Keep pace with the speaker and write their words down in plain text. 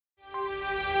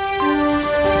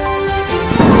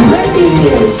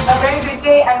engineers. A very good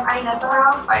day, I'm Aina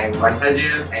Zahra. I am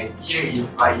Sajil, and here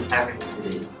is what is happening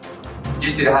today.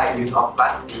 Due to the high use of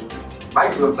plastic,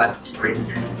 biodegradable plastic were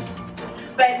introduced.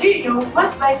 But do you know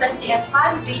most bioplastic and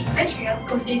plant-based materials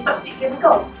contain toxic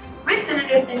chemicals, with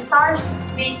cellulose and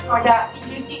starch-based products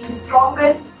inducing the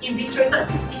strongest in vitro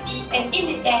toxicity and in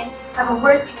the end have a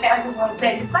worse impact on the world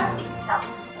than the plastic itself.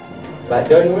 But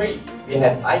don't worry, we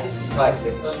have identified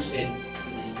the solution to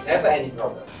this never-ending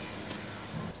problem.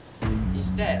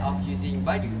 Instead of using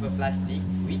biodegradable plastic,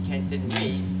 we can turn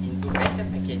waste into better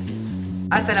packaging.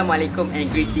 Assalamualaikum and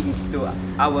greetings to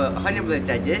our honorable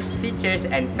judges, teachers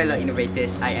and fellow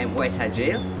innovators. I am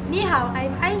Hazril. Ni hao,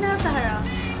 I'm Aina Zahra.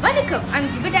 Welcome, I'm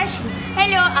Dzpapyrus.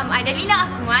 Hello, I'm Adalina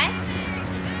Ahmad.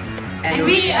 And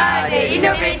we are the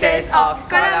innovators of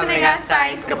Sekolah Menengah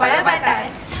Sains KEPALA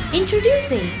BATAS.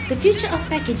 Introducing the future of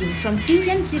packaging from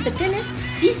durian Dzpapyrus,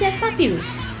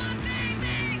 Dzpapyrus.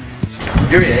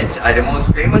 Durians are the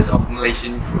most famous of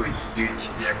Malaysian fruits due to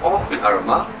their powerful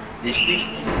aroma,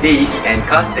 distinctive taste and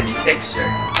custody texture.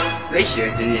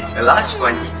 Malaysia generates a large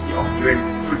quantity of durian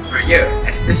fruit per year,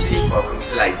 especially for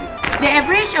commercializing. The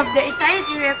average of the entire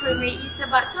durian fruit rate is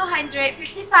about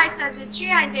 255,353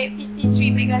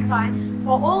 megaton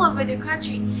for all over the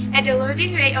country, and the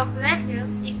loading rate of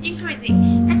landfills is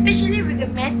increasing, especially with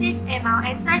the massive amount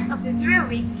and size of the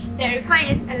durian waste that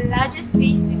requires a larger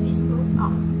space to dispose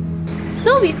of.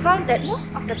 So we found that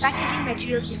most of the packaging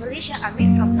materials in Malaysia are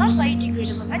made from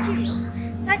non-biodegradable materials,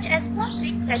 such as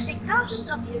plastic that take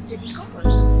thousands of years to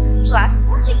decompose. Plus,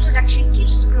 plastic production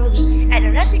keeps growing at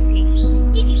a rapid pace.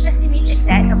 It is estimated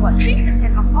that about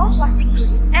 3% of all plastic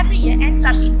produced every year ends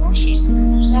up in ocean.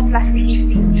 More plastic is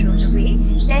being thrown away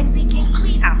than we can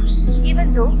clean up,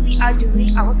 even though we are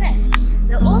doing our best.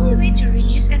 The only way to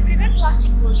reduce and prevent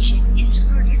plastic pollution is to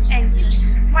produce and use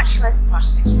much less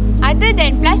plastic. Other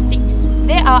than plastics,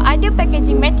 there are other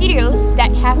packaging materials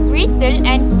that have brittle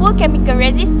and poor chemical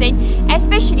resistance,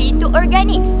 especially to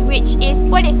organics, which is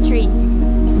polystyrene.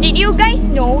 Did you guys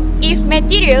know if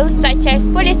materials such as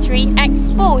polystyrene are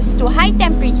exposed to high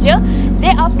temperature,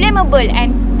 they are flammable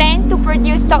and tend to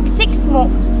produce toxic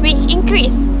smoke, which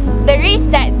increase the risk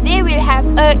that they will have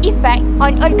an effect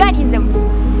on organisms.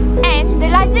 And the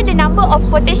larger the number of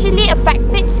potentially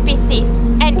affected species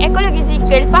and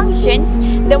ecological functions,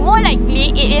 the more likely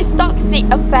it is toxic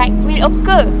effect will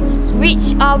occur,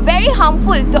 which are very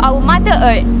harmful to our Mother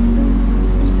Earth.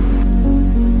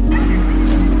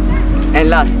 And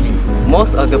lastly,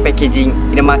 most of the packaging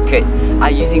in the market are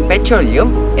using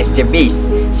petroleum as the base,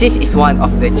 since it's one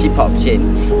of the cheaper options.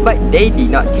 But they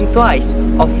did not think twice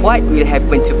of what will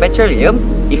happen to petroleum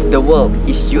if the world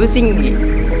is using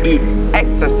it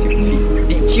excessively.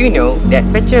 Did you know that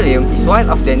petroleum is one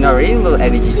of the non-renewable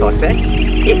energy sources?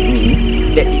 It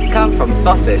means that it comes from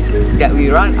sources that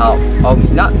will run out or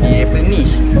will not be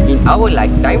replenished in our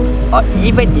lifetime or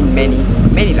even in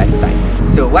many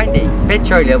lifetimes. So one day,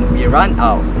 petroleum will run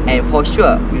out, and for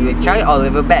sure, we will try all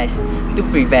of our best to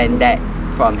prevent that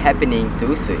from happening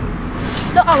too soon.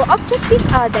 So our objectives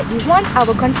are that we want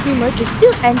our consumer to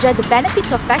still enjoy the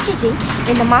benefits of packaging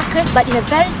in the market, but in a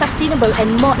very sustainable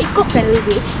and more eco-friendly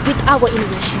way with our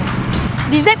innovation.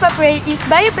 Dzpapyrus is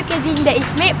biopackaging that is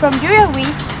made from durian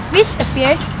waste, which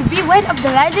appears to be one of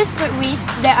the largest fruit wastes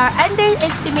that are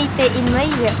underestimated in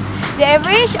Malaysia. The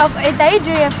average of entire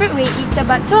durian fruit weight is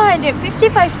about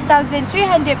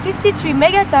 255,353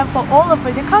 megaton for all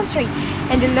over the country,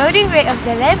 and the loading rate of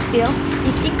the landfills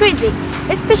is increasing,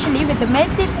 especially with the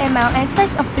massive amount and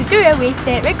size of the durian waste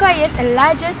that requires a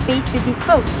larger space to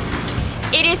dispose.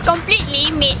 It is completely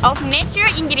made of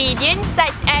natural ingredients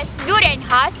such as durian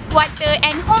husk, water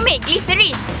and homemade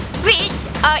glycerin, which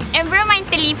are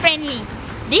environmentally friendly.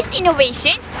 This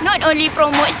innovation not only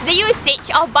promotes the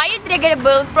usage of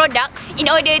biodegradable products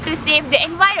in order to save the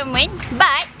environment,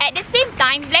 but at the same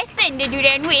time lessen the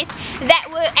durian waste that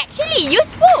were actually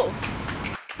useful.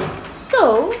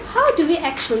 So, how do we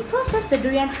actually process the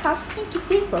durian husk into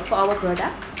paper for our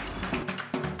product?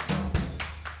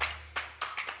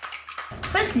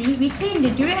 Firstly, we clean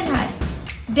the durian husk.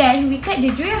 Then, we cut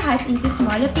the durian husk into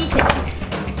smaller pieces.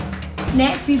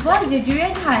 Next, we boil the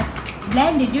durian husk.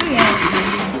 Blend the durian.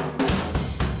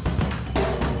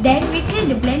 Then, we clean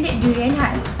the blended durian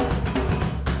husk.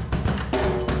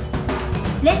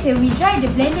 Later, we dry the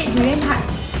blended durian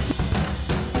husk.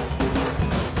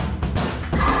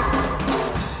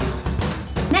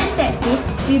 Next step is,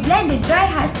 we blend the dry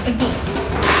husk again.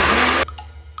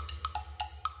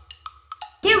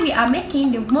 Here we are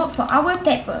making the mold for our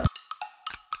paper.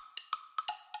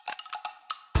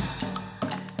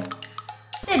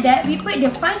 After that, we put the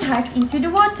fine husk into the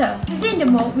water. Using the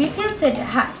mold, we filter the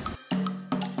husk.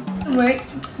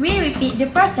 Afterwards, we repeat the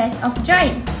process of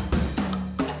drying.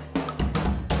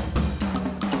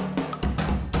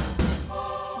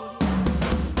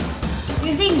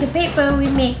 Using the paper,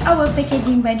 we make our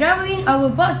packaging by drawing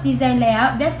our box design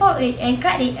layout, then fold it and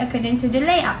cut it according to the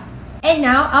layout. And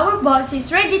now, our box is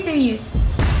ready to use.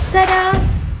 Ta-da!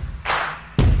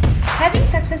 Having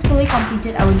successfully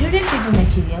completed our durian fiber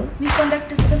material, we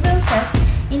conducted several tests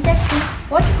in testing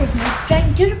waterproofness,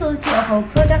 strength, durability of our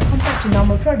product compared to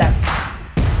normal product.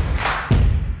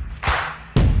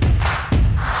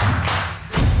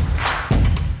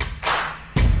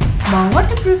 More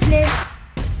waterproofness,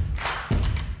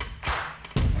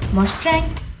 more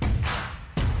strength,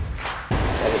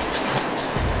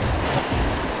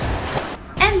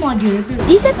 and more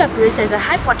durability. Dzpapyrus has a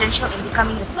high potential in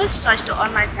becoming the first choice to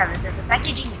online sellers as a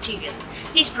packaging material.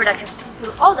 This product has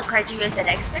fulfilled all the criteria that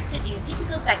are expected in a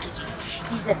typical packaging.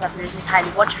 Dzpapyrus is highly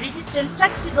water resistant,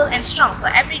 flexible, and strong for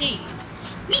everyday use.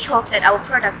 We hope that our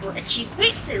product will achieve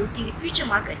great sales in the future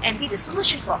market and be the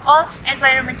solution for all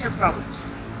environmental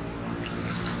problems.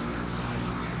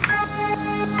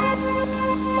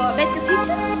 For a better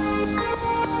future,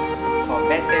 For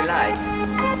better life.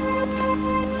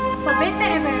 For better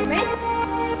environment,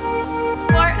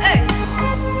 For us,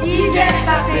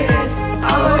 Dzpapyrus,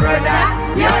 our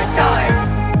product, your choice.